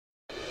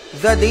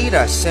The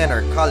Data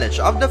Center College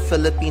of the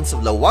Philippines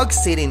of Laoag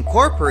State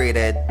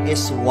Incorporated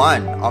is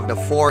one of the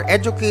 4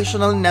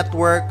 educational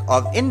network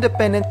of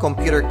Independent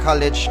Computer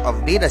College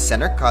of Data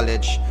Center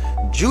College,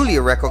 duly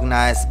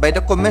recognized by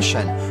the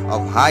Commission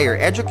of Higher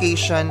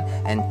Education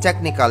and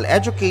Technical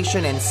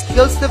Education and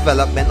Skills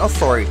Development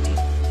Authority.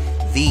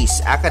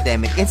 This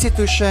academic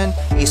institution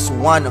is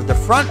one of the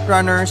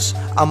frontrunners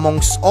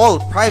amongst all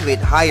private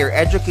higher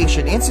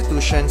education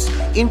institutions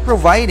in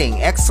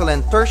providing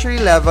excellent tertiary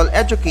level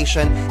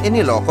education in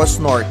Ilocos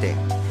Norte.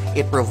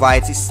 It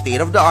provides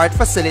state-of-the-art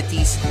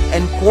facilities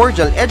and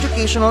cordial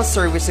educational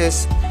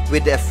services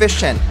with the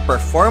efficient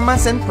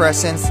performance and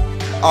presence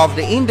of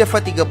the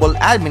indefatigable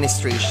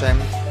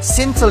administration,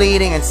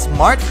 scintillating and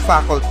smart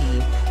faculty,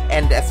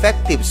 and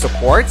effective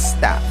support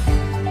staff.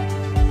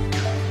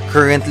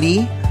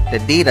 Currently, the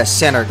Data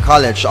Center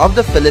College of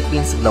the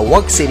Philippines of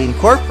Laoag State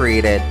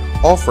Incorporated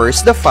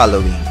offers the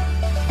following: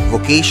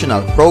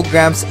 vocational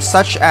programs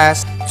such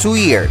as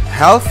 2-year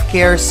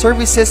Healthcare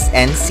Services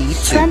NC2,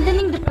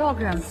 strengthening the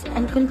programs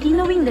and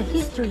continuing the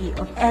history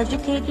of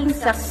educating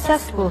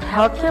successful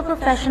healthcare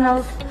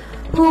professionals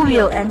who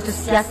will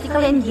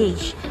enthusiastically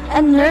engage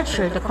and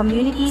nurture the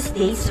communities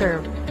they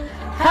serve.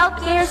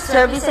 Healthcare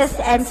Services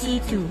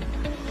NC2.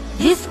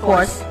 This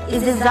course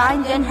is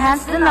designed to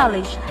enhance the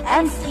knowledge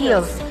and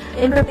skills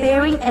in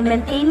preparing and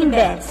maintaining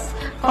beds,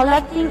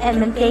 collecting and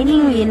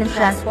maintaining linen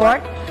transport,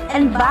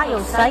 and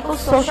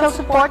biopsychosocial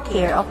support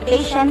care of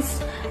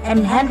patients,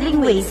 and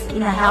handling waste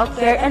in a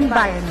healthcare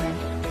environment.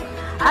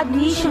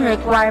 Admission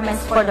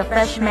requirements for the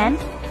freshmen: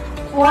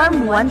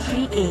 Form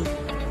 138,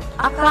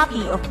 a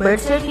copy of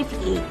birth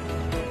certificate,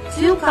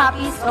 2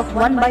 copies of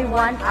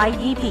 1x1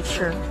 ID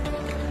picture.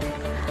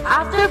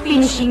 After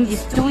finishing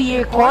this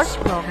 2-year course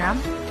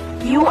program,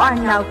 you are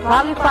now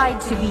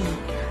qualified to be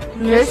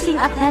nursing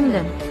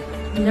attendant,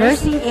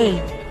 nursing aide,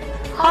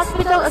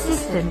 hospital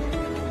assistant,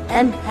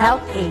 and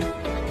health aide.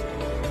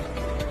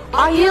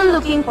 Are you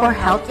looking for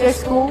healthcare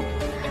school?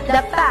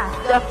 The path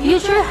to a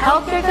future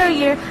healthcare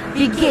career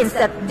begins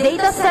at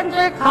Data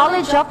Center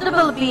College of the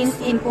Philippines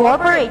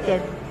Incorporated.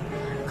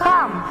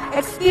 Come,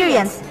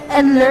 experience,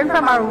 and learn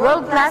from our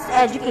world-class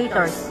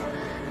educators.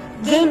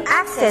 Gain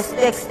access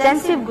to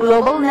extensive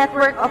global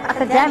network of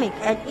academic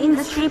and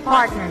industry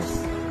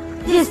partners.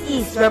 This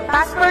is your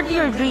passport to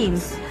your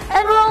dreams.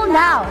 Enroll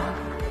now!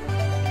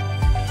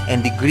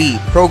 And degree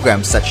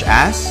programs such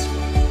as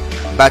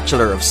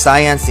Bachelor of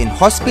Science in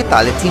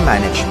Hospitality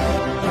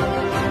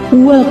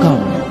Management.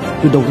 Welcome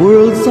to the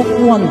worlds of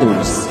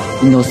wonders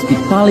in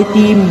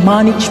Hospitality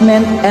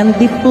Management and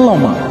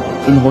Diploma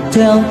in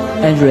Hotel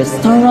and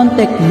Restaurant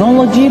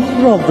Technology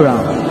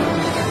Program.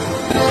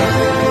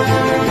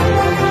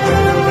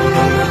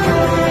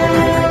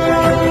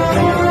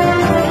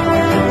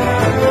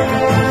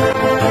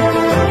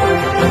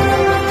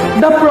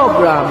 The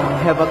program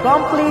have a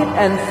complete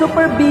and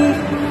super big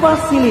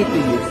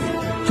facilities,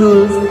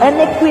 tools and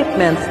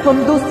equipments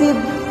conducive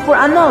for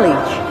a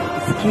knowledge,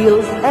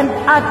 skills and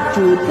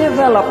attitude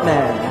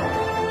development.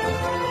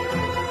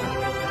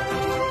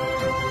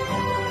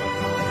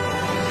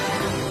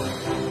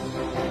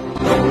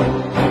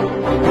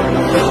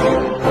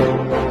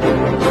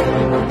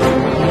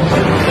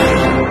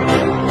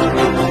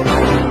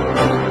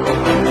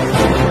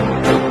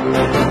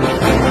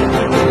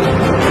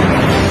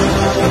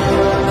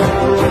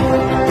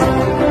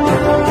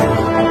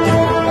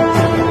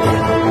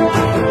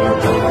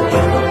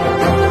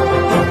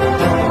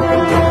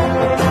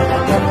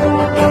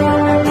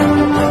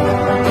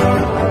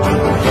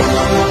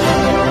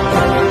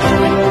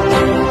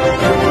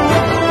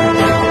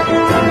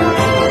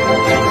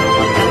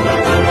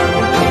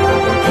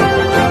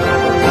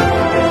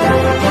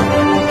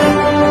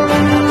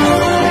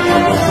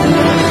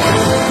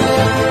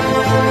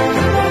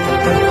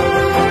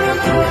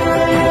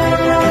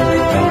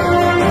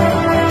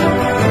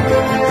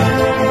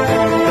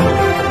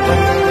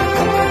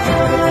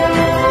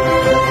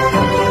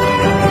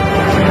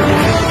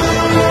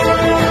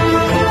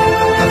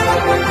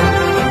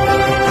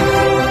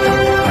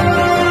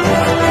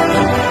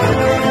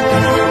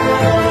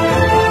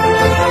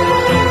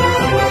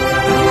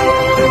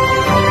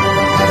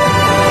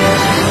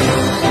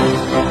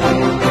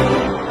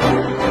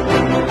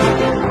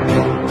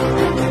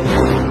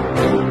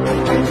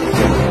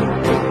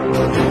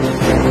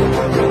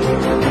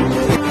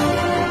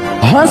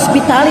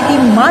 Hospitality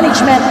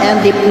Management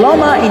and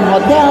Diploma in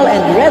Hotel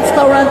and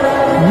Restaurant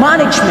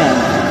Management,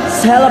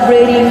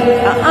 celebrating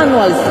an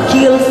annual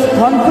Skills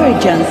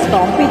Convergence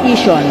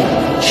Competition,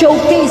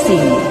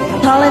 showcasing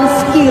talent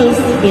skills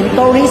in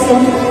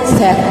tourism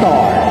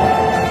sector.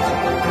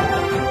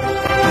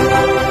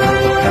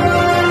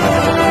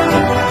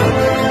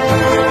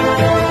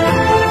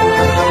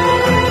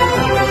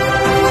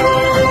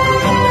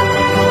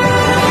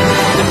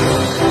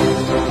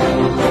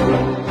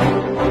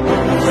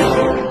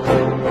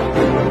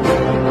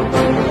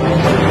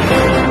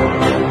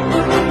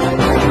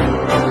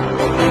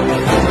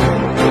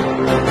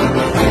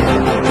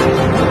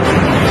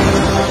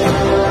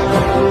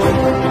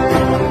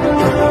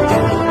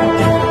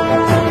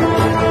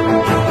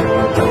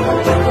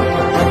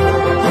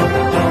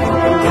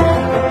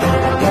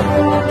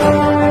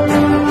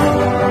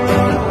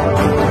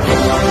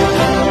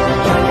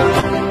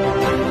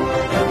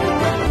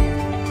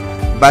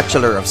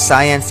 Bachelor of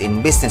Science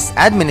in Business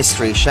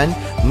Administration,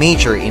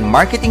 major in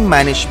Marketing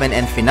Management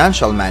and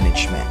Financial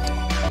Management.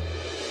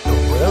 The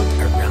world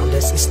around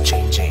us is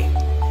changing,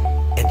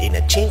 and in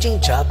a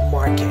changing job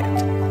market,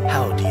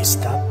 how do you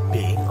stop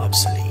being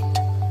obsolete?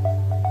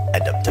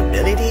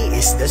 Adaptability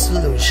is the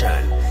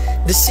solution.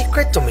 The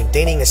secret to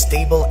maintaining a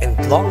stable and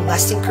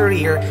long-lasting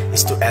career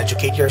is to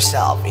educate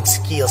yourself in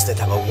skills that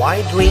have a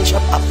wide range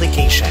of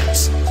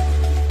applications.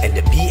 And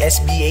the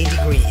BSBA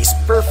degree is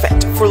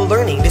perfect for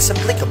learning these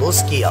applicable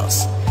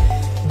skills.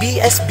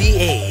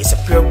 BSBA is a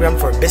program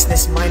for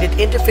business-minded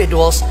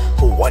individuals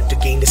who want to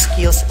gain the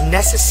skills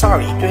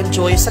necessary to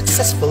enjoy a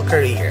successful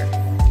career.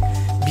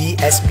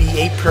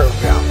 BSBA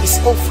program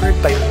is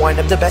offered by one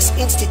of the best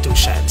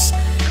institutions,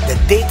 the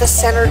Data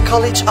Center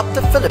College of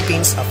the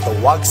Philippines of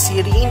Laoag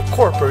City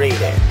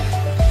Incorporated.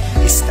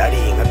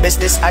 Studying a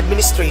business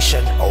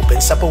administration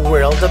opens up a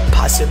world of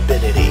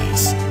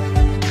possibilities.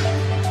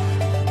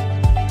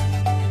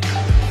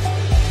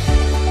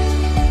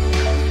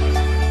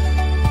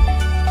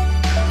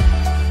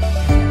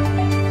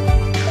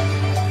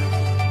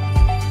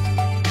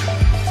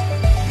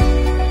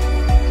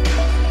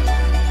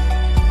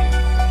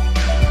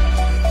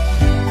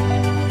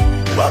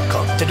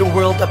 Welcome to the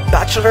world of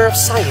Bachelor of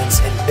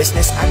Science in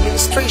Business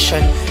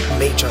Administration,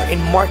 major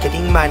in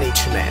Marketing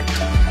Management.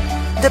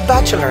 The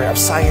Bachelor of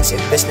Science in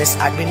Business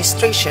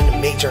Administration,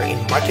 major in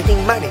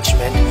Marketing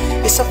Management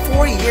is a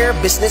 4-year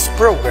business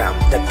program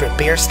that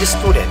prepares the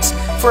students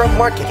for a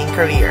marketing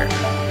career,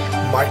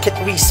 market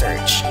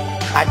research,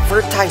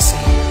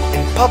 advertising,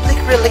 and public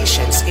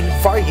relations in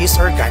various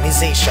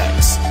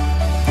organizations.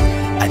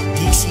 At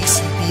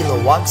DCCP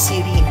Laoag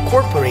City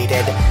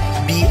Incorporated,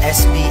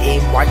 BSBA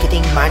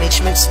Marketing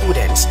Management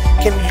students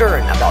can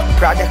learn about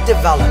product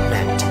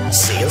development,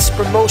 sales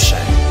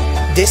promotion,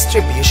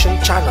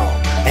 distribution channel,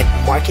 and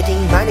marketing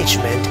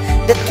management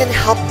that can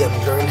help them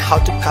learn how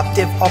to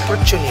capture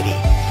opportunity,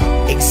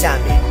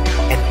 examine,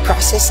 and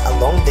process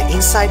along the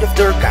inside of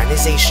the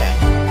organization,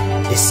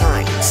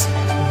 designs,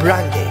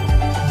 branding,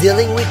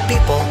 dealing with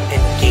people,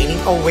 and gaining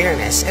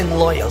awareness and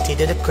loyalty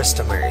to the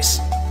customers.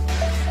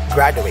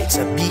 Graduates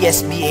of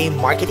BSBA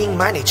Marketing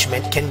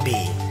Management can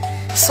be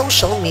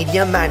Social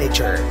Media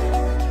Manager,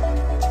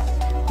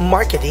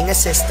 Marketing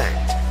Assistant,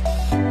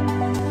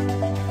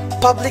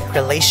 Public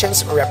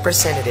Relations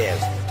Representative,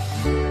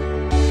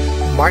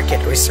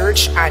 Market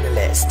Research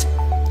Analyst,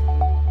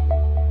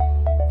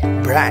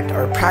 Brand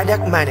or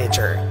Product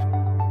Manager,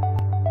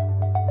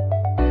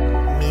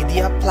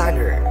 Media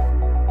Planner,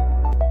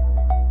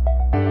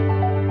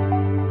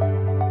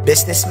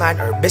 Businessman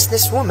or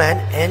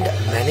Businesswoman, and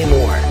many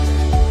more.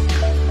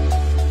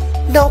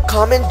 Now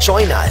come and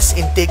join us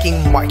in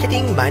taking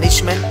Marketing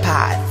Management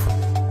path.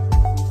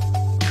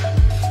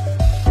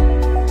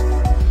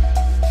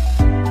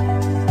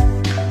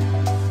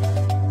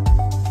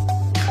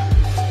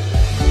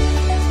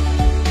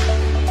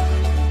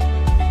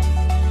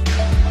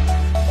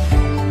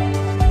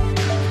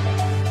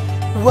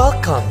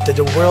 Welcome to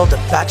the world of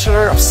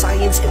Bachelor of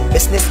Science in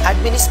Business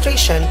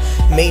Administration,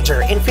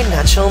 major in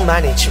Financial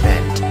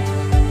Management.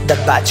 The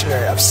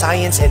Bachelor of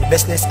Science in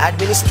Business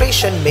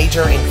Administration,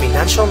 major in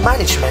Financial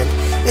Management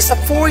is a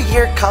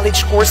 4-year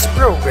college course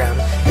program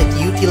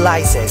that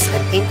utilizes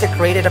an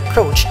integrated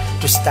approach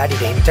to study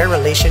the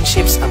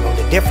interrelationships among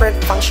the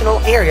different functional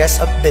areas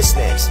of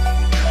business.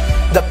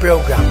 The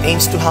program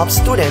aims to help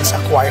students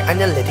acquire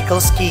analytical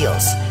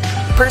skills,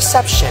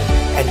 perception,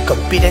 and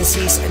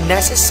competencies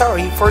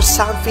necessary for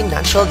sound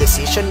financial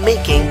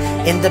decision-making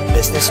in the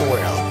business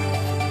world.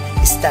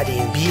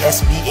 Studying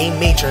BSBA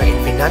major in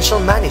Financial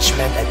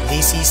Management at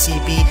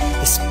DCCP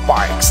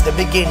sparks the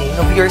beginning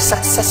of your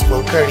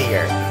successful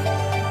career.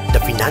 The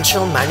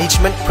Financial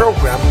Management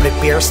program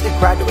prepares the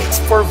graduates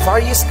for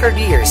various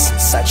careers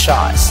such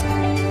as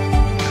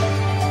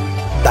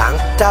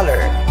Bank Teller,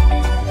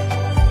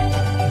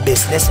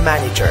 Business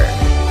Manager,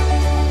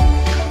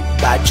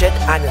 Budget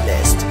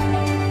Analyst,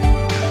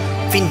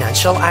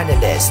 Financial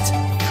Analyst,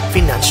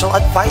 Financial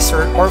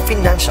Advisor or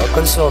Financial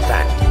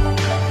Consultant,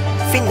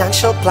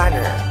 Financial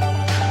Planner,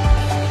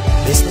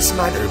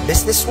 Businessman or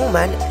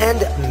Businesswoman,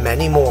 and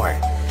many more.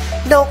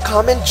 Now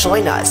come and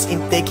join us in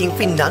taking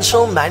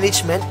Financial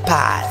Management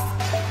path.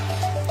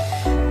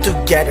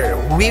 Together,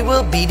 we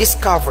will be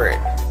discovered.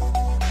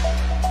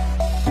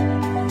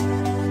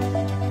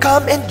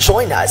 Come and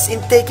join us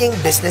in taking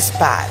Business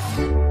path.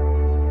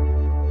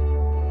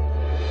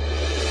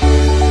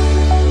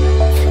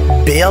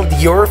 Build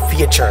your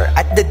future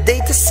at the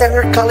Data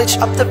Center College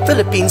of the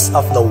Philippines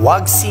of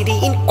Laoag City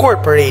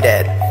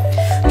Incorporated.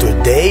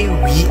 Today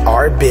we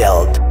are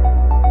built.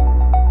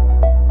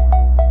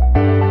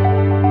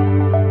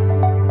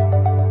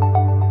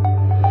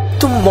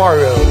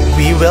 Tomorrow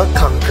we will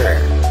conquer.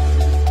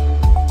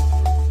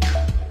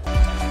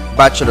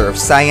 Bachelor of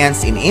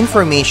Science in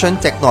Information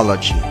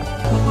Technology.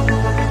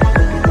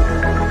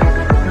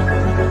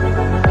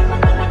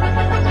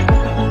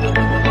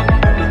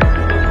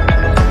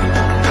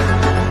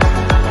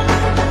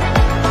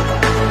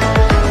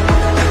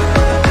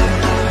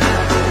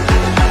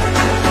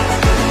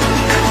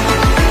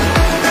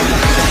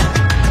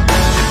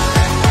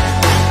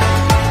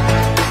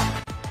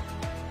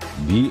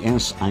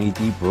 BSIT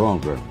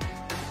program.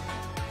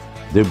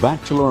 The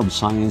Bachelor of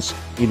Science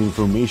in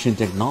Information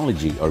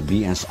Technology or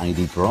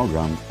BSIT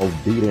program of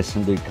Data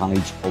Center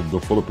College of the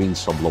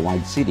Philippines of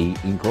Laoag City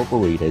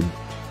Incorporated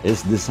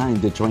is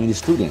designed to train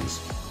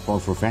students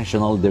for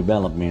professional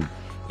development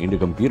in the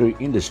computer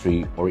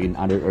industry or in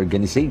other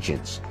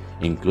organizations,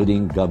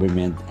 including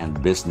government and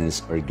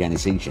business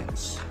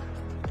organizations.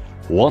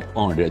 What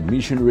are the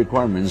admission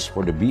requirements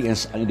for the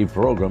BSIT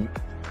program?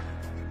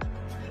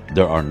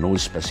 There are no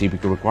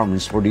specific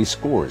requirements for this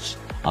course,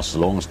 as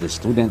long as the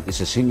student is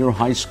a senior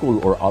high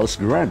school or else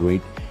graduate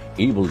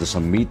able to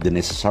submit the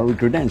necessary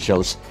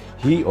credentials,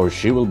 he or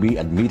she will be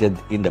admitted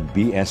in the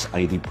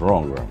BSIT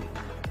program.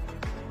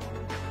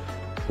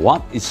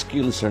 What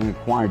skills are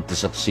required to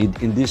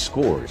succeed in this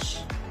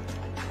course?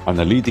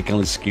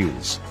 Analytical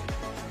skills,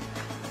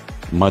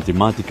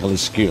 mathematical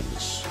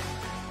skills,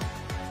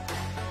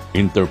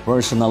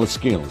 interpersonal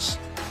skills,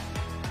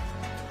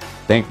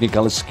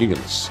 technical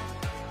skills.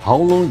 How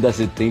long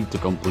does it take to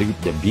complete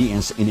the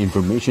BS in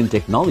Information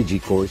Technology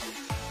course?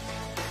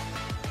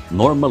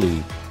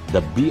 Normally,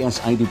 the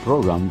BSIT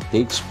program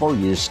takes 4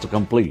 years to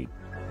complete.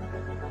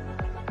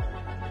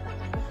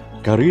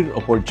 Career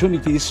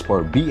opportunities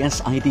for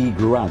BSIT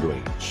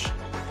graduates.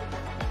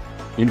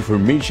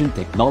 Information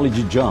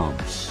Technology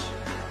jobs.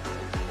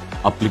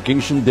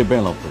 Application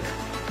Developer.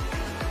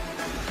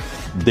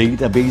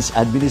 Database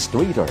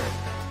Administrator.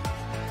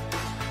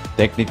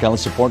 Technical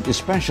Support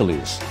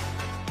Specialist.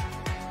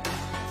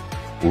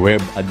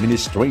 Web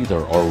Administrator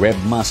or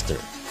Webmaster,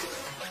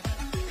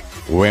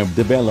 Web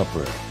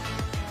Developer,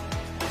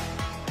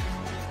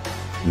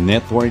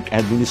 Network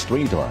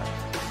Administrator,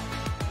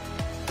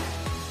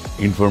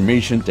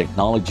 Information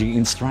Technology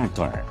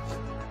Instructor,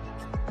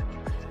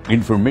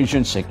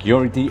 Information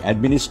Security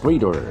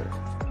Administrator,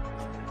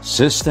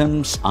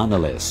 Systems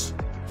Analyst.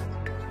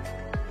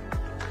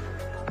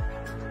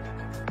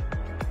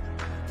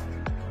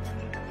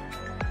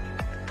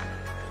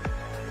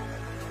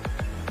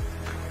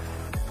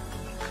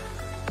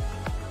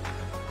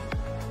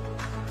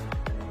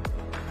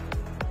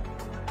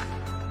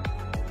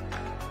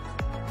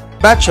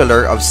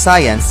 Bachelor of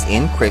Science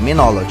in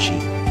Criminology.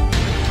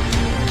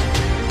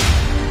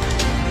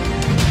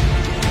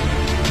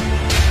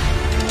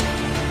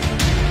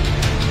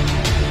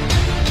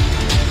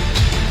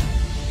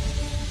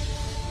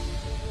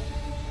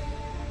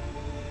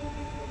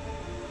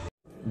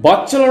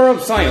 Bachelor of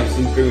Science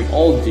in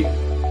Criminology.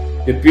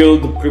 The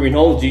field of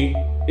criminology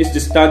is the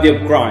study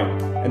of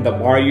crime and the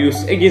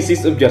various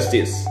agencies of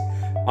justice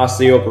as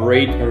they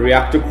operate and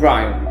react to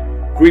crime,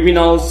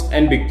 criminals,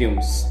 and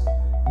victims.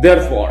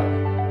 Therefore,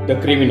 the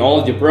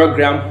criminology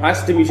program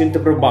has the mission to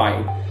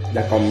provide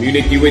the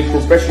community with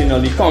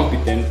professionally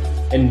competent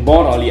and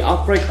morally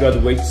upright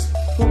graduates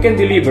who can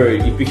deliver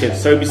efficient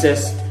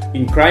services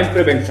in crime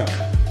prevention,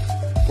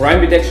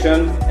 crime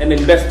detection and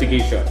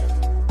investigation,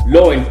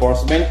 law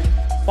enforcement,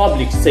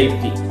 public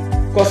safety,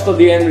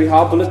 custody and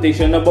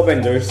rehabilitation of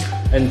offenders,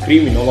 and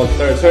criminology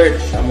research,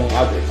 among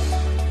others.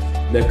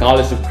 The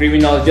College of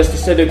Criminal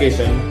Justice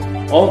Education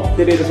of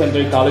the Data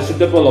Center College of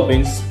the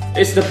Philippines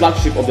is the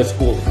flagship of the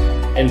school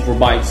and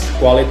provides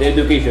quality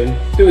education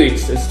to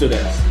its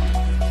students.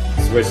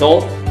 As a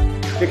result,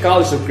 the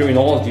College of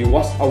Criminology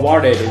was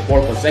awarded in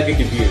 4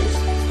 consecutive years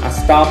as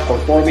top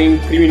performing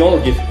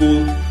criminology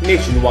school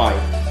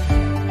nationwide.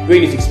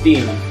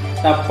 2016,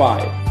 top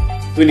 5,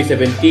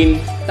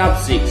 2017, top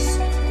 6,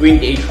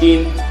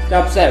 2018,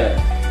 top 7,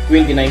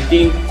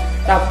 2019,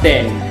 top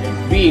 10,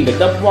 and being the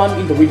top 1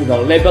 in the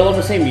regional level of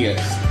the same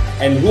years.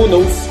 And who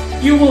knows,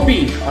 you will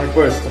be our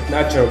first of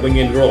nature when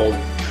you enroll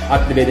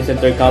at the Data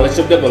Center College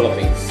of the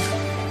Philippines.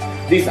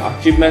 These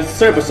achievements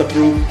serve as a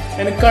proof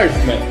and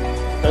encouragement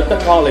that the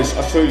college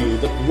assure you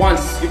that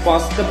once you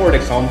pass the board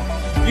exam,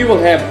 you will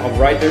have a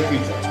brighter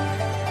future.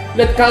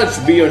 Let college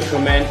be your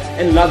instrument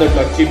and ladder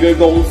to achieve your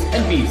goals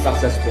and be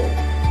successful.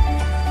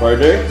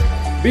 Further,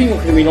 being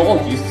a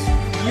criminologist,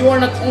 you are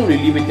not only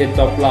limited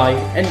to apply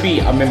and be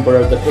a member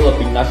of the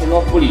Philippine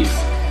National Police,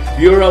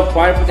 Bureau of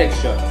Fire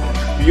Protection,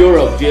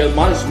 Bureau of Jail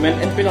Management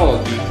and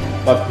Penology,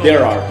 but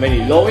there are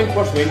many law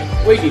enforcement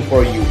waiting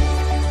for you,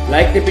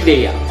 like the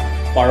PDEA,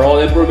 Parole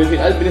and Probation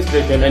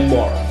Administration, and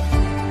more.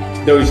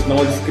 There is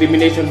no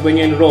discrimination when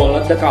you enroll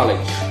at the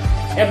college.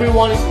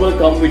 Everyone is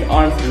welcome with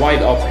arms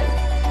wide open.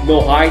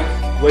 No height,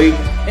 weight,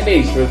 and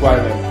age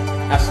requirement,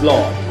 as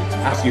long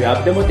as you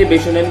have the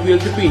motivation and will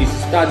to finish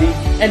study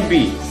and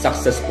be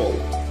successful.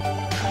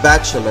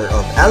 Bachelor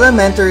of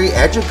Elementary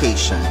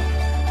Education.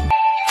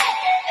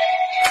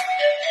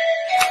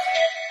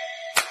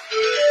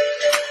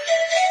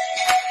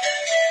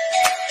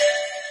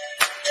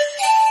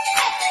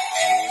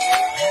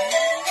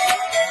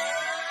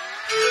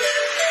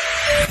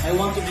 I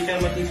want to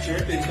become a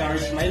teacher to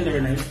encourage my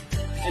learners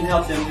and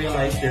help them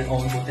realize their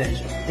own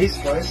potential. This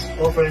course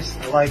offers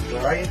a wide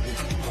variety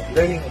of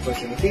learning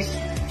opportunities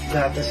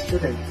that the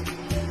student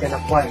can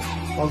acquire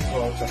all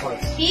throughout the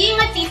course. Being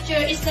a teacher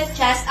is not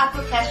just a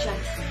profession.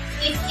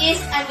 It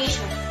is a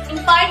mission.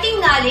 Imparting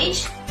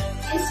knowledge,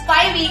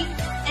 inspiring,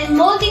 and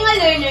molding our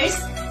learners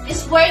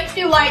is worth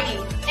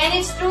rewarding, and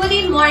it's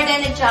truly more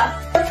than a job.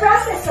 The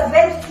process of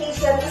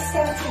education is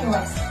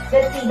continuous,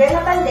 that even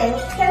a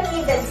pandemic can't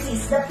even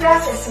cease the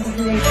process of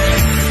learning.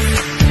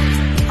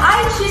 I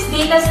choose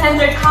Data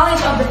Center College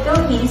of the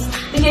Philippines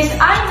because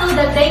I know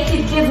that they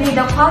could give me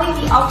the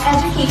quality of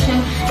education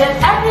that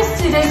every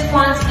student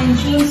wants in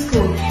dream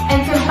school,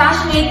 and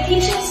compassionate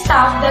teaching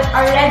staff that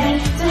are ready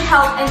to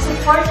help and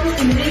support you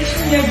in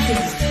reaching your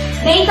dreams.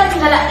 Data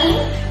pinalain,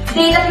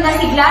 data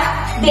pinasiglat,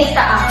 data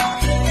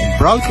ang.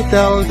 Proud to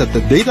tell that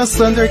the Data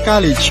Center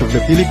College of the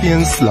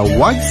Philippines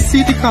Laoag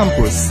City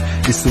Campus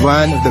is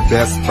one of the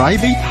best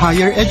private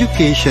higher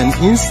education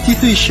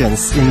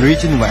institutions in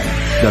Region 1.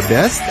 The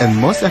best and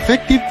most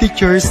effective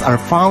teachers are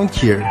found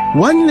here.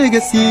 One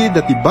legacy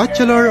that the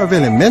Bachelor of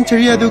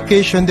Elementary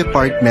Education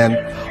Department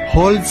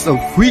holds, of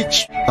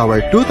which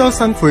our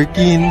 2014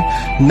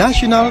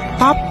 National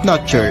Top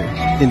Notcher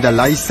in the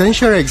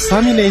licensure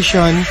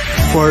examination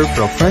for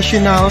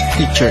professional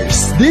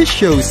teachers. This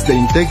shows the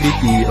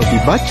integrity of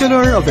the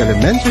Bachelor of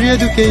Elementary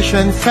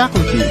Education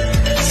faculty,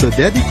 so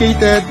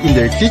dedicated in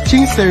their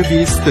teaching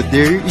service to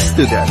their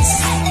students.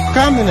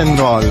 Come and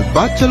enroll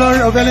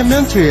Bachelor of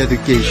Elementary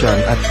Education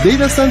at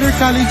Data Center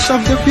College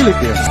of the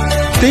Philippines.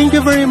 Thank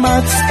you very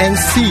much and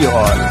see you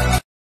all.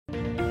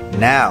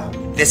 Now,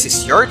 this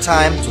is your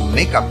time to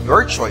make up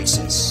your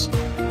choices.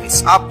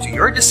 It's up to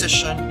your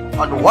decision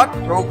on what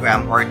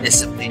program or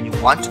discipline you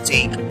want to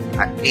take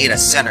at Data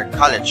Center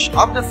College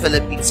of the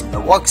Philippines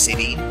Laoag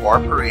City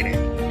Incorporated.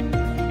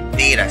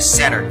 Data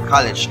Center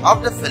College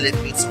of the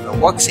Philippines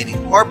Laoag City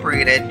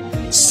Incorporated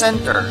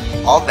Center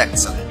of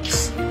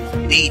Excellence.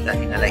 Data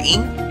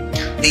pinalain,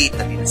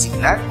 data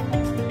pinasiglat,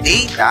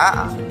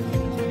 data ang